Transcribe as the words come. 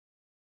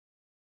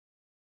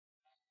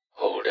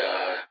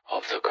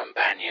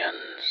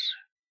Companions.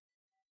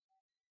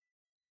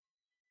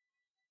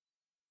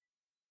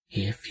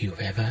 If you've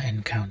ever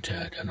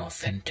encountered an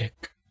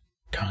authentic,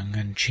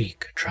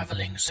 tongue-in-cheek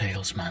traveling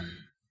salesman,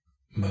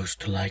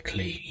 most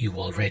likely you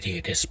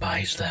already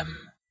despise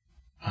them.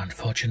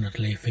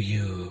 Unfortunately for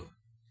you,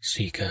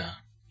 Seeker,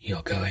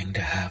 you're going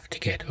to have to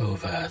get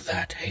over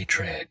that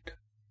hatred.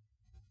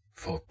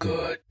 For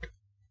good.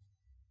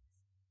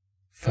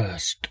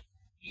 First,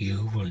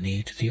 you will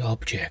need the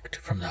object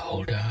from the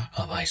holder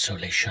of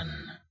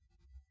isolation.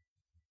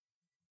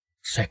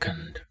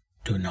 Second,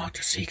 do not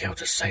seek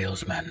out a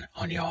salesman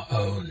on your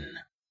own.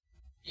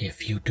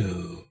 If you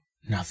do,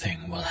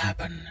 nothing will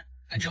happen,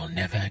 and you'll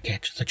never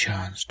get the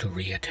chance to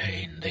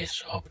reattain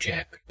this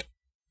object.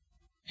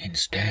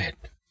 Instead,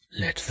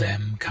 let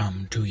them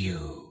come to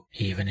you,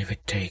 even if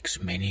it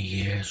takes many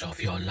years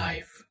of your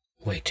life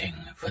waiting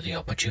for the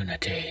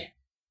opportunity.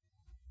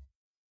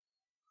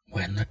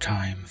 When the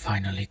time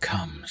finally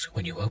comes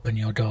when you open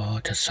your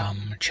door to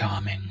some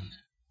charming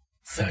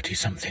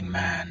 30-something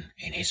man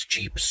in his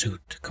cheap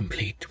suit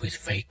complete with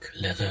fake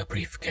leather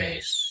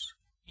briefcase,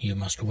 you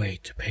must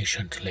wait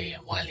patiently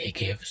while he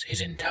gives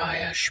his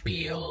entire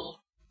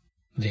spiel.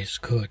 This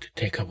could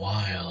take a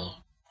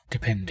while,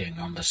 depending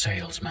on the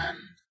salesman.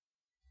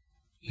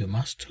 You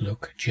must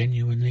look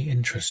genuinely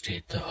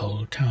interested the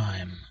whole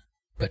time,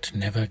 but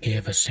never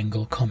give a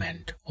single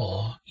comment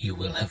or you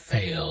will have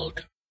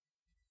failed.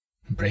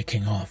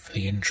 Breaking off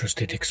the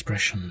interested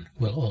expression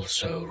will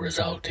also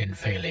result in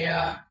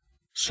failure,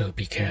 so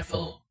be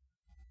careful.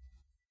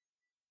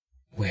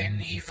 When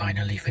he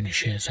finally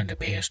finishes and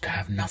appears to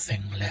have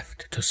nothing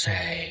left to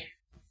say,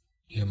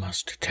 you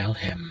must tell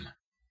him,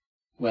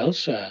 "Well,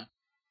 sir,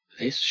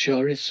 this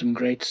sure is some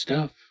great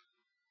stuff,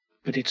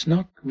 but it's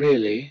not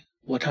really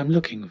what I'm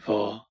looking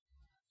for."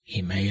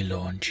 He may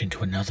launch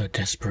into another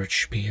desperate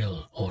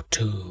spiel or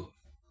two,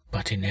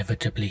 but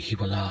inevitably he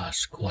will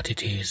ask what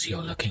it is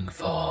you're looking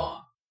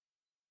for.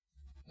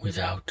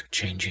 Without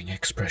changing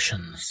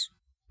expressions,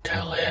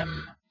 tell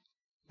him,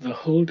 "The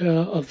holder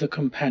of the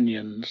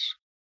companions."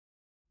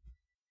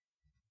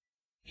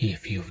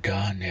 If you've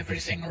done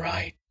everything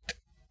right,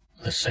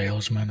 the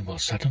salesman will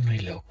suddenly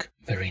look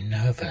very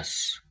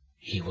nervous.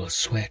 He will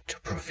sweat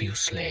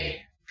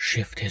profusely,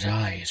 shift his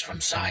eyes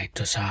from side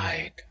to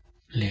side,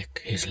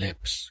 lick his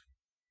lips.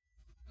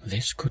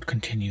 This could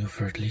continue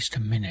for at least a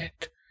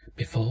minute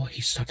before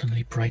he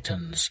suddenly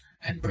brightens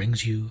and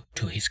brings you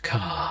to his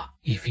car,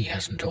 if he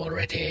hasn't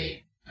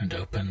already, and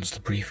opens the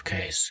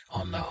briefcase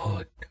on the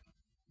hood,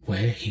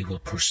 where he will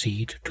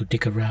proceed to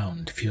dig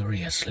around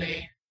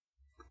furiously.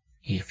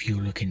 If you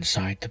look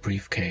inside the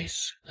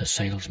briefcase, the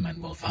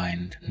salesman will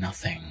find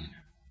nothing,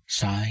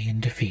 sigh in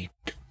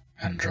defeat,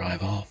 and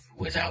drive off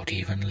without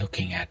even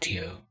looking at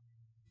you.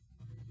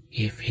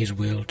 If his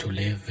will to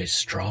live is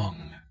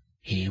strong,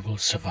 he will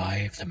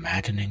survive the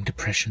maddening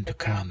depression to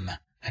come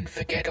and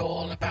forget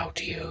all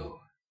about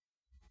you.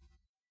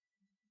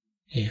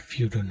 If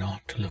you do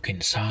not look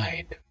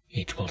inside,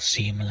 it will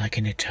seem like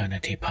an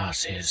eternity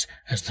passes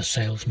as the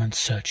salesman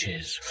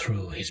searches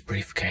through his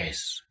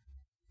briefcase.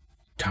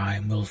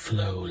 Time will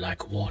flow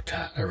like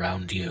water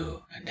around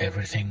you, and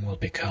everything will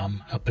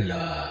become a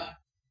blur.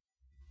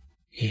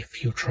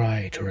 If you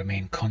try to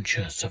remain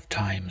conscious of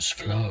time's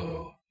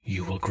flow,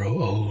 you will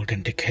grow old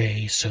and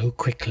decay so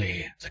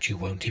quickly that you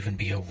won't even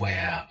be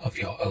aware of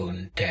your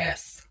own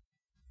death.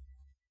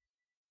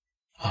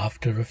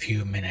 After a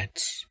few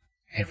minutes,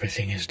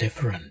 everything is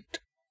different.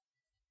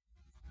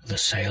 The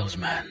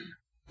salesman,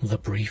 the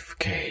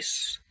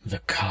briefcase, the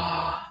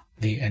car,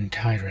 the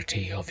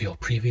entirety of your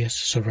previous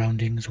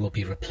surroundings will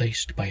be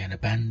replaced by an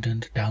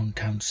abandoned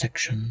downtown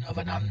section of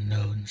an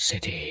unknown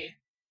city.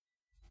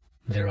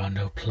 There are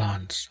no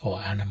plants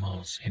or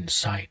animals in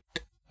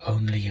sight,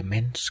 only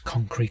immense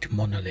concrete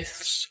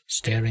monoliths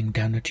staring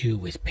down at you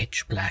with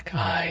pitch-black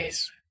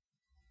eyes.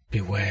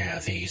 Beware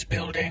these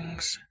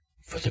buildings,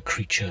 for the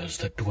creatures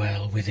that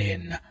dwell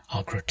within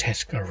are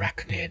grotesque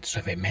arachnids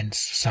of immense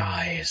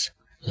size,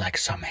 like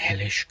some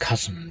hellish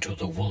cousin to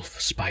the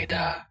wolf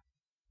spider.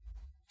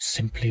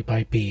 Simply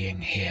by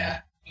being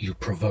here, you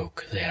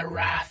provoke their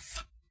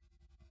wrath.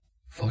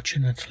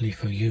 Fortunately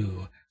for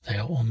you, they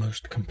are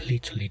almost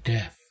completely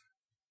deaf.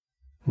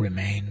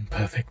 Remain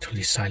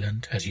perfectly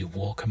silent as you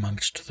walk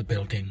amongst the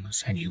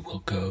buildings, and you will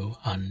go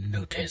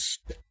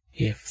unnoticed.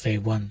 If they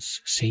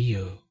once see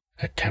you,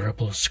 a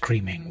terrible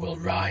screaming will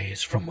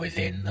rise from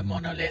within the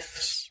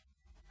monoliths,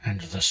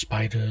 and the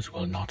spiders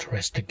will not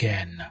rest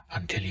again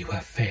until you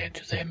have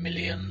fed their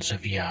millions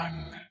of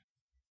young.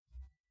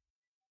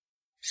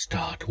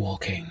 Start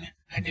walking,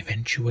 and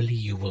eventually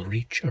you will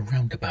reach a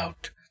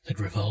roundabout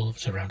that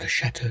revolves around a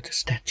shattered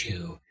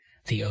statue,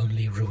 the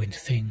only ruined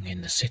thing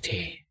in the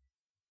city.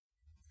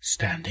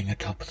 Standing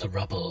atop the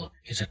rubble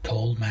is a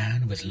tall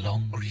man with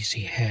long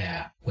greasy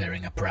hair,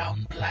 wearing a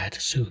brown plaid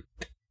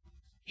suit.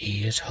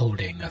 He is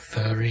holding a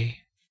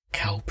furry,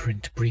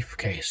 cow-print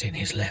briefcase in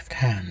his left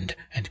hand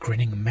and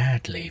grinning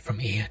madly from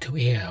ear to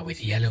ear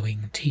with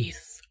yellowing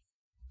teeth.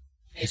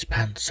 His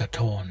pants are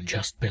torn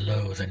just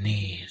below the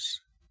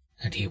knees,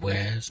 and he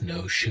wears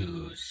no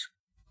shoes.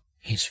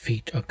 His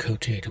feet are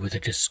coated with a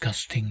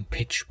disgusting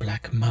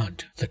pitch-black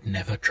mud that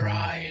never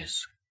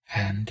dries,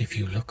 and if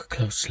you look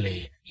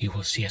closely, you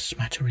will see a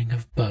smattering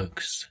of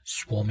bugs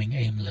swarming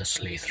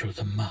aimlessly through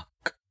the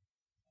muck.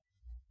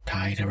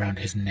 Tied around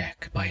his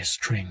neck by a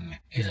string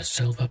is a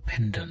silver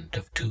pendant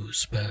of 2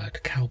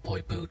 spurred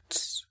cowboy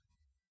boots.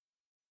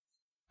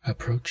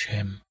 Approach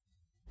him,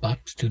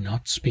 but do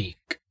not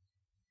speak,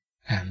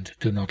 and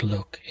do not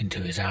look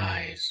into his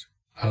eyes.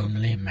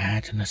 Only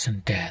madness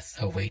and death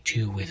await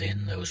you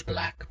within those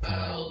black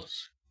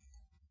pearls.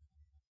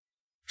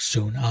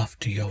 Soon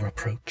after your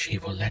approach he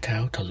will let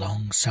out a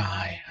long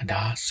sigh and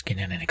ask in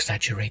an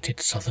exaggerated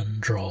southern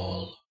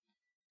drawl,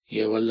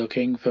 "You were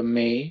looking for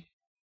me?"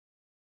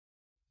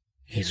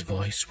 His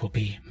voice will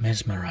be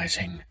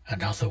mesmerizing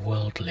and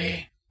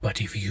otherworldly,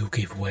 but if you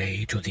give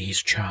way to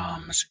these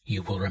charms,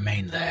 you will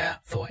remain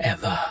there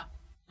forever,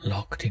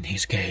 locked in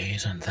his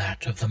gaze and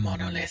that of the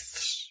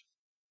monoliths,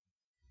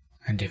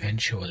 and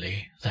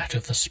eventually that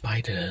of the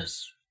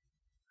spiders.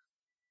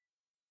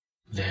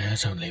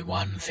 There's only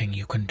one thing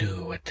you can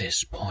do at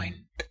this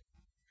point.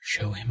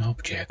 Show him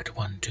object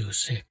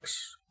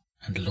 126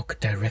 and look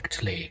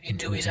directly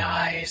into his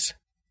eyes.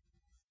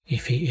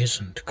 If he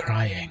isn't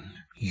crying,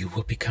 you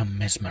will become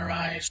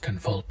mesmerized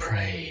and fall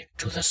prey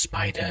to the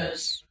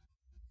spiders.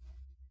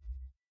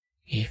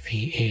 If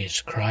he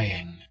is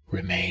crying,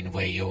 remain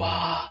where you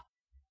are.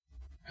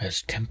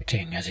 As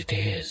tempting as it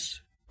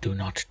is, do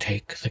not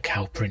take the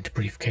cowprint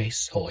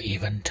briefcase or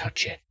even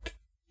touch it.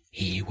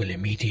 He will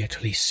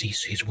immediately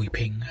cease his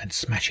weeping and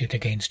smash it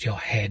against your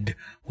head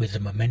with the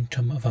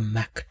momentum of a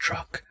Mack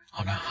truck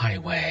on a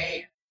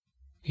highway.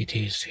 It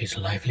is his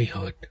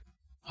livelihood,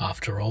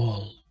 after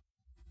all.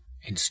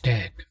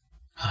 Instead,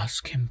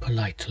 ask him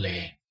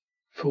politely,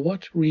 "For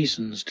what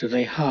reasons do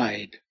they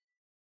hide?"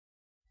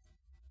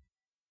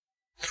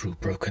 Through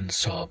broken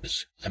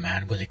sobs, the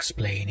man will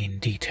explain in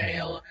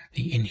detail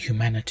the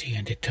inhumanity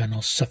and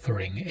eternal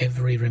suffering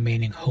every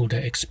remaining holder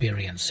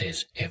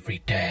experiences every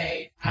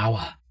day,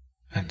 hour,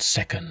 and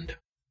second.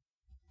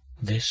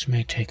 This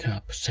may take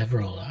up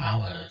several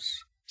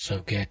hours,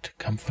 so get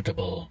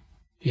comfortable,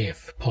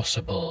 if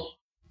possible.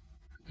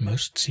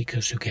 Most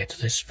seekers who get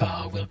this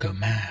far will go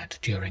mad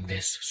during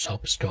this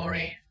sob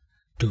story,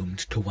 doomed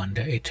to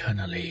wander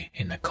eternally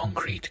in the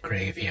concrete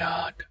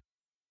graveyard.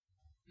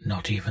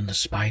 Not even the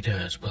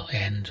spiders will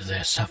end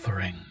their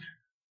suffering.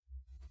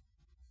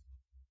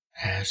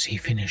 As he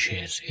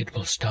finishes, it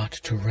will start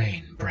to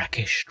rain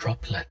brackish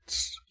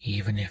droplets,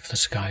 even if the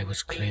sky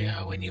was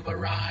clear when you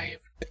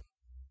arrived.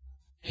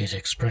 His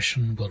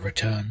expression will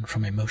return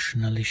from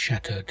emotionally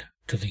shattered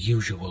to the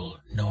usual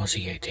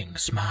nauseating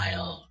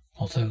smile,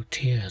 although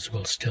tears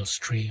will still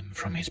stream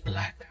from his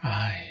black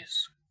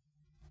eyes.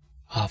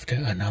 After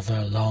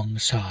another long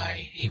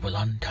sigh, he will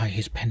untie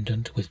his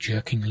pendant with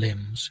jerking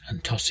limbs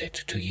and toss it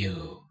to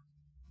you.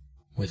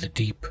 With a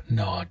deep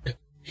nod,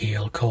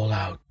 he'll call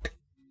out,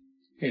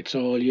 "It's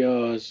all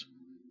yours,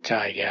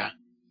 Tiger.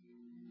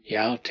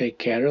 Y'all take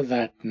care of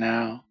that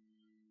now.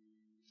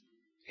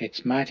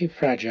 It's mighty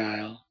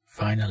fragile."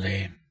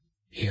 Finally,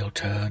 he'll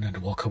turn and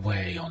walk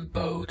away on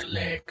bowed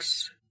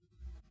legs.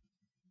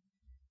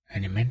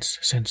 An immense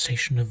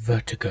sensation of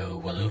vertigo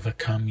will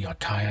overcome your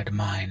tired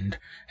mind,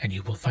 and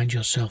you will find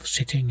yourself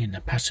sitting in the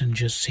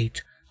passenger's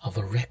seat of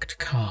a wrecked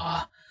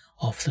car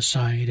off the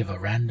side of a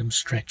random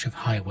stretch of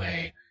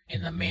highway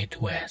in the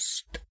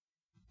Midwest.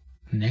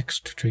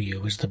 Next to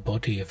you is the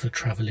body of the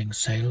traveling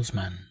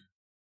salesman.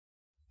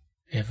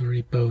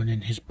 Every bone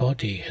in his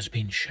body has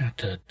been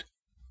shattered,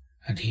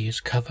 and he is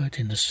covered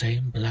in the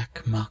same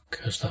black muck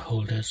as the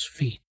holder's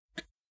feet.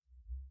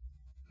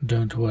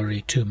 Don't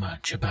worry too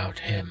much about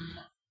him.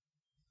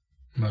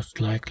 Most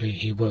likely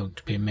he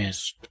won't be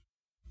missed.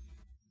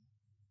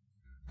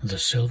 The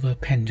silver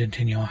pendant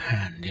in your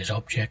hand is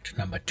object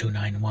number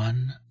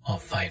 291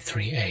 of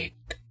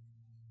 538.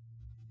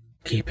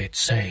 Keep it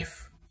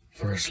safe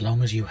for as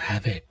long as you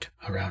have it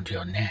around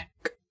your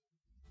neck.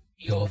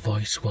 Your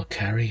voice will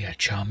carry a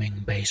charming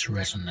bass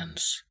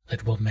resonance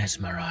that will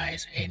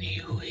mesmerize any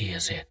who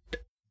hears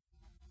it.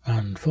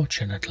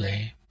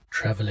 Unfortunately,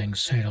 traveling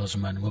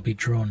salesmen will be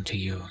drawn to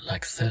you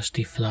like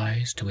thirsty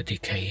flies to a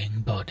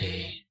decaying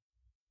body.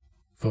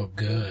 For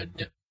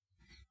good.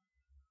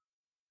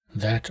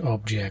 That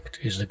object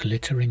is the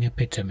glittering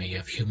epitome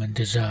of human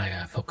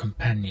desire for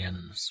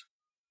companions,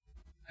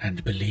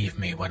 and believe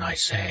me when I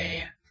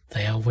say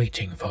they are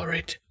waiting for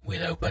it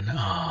with open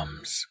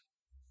arms.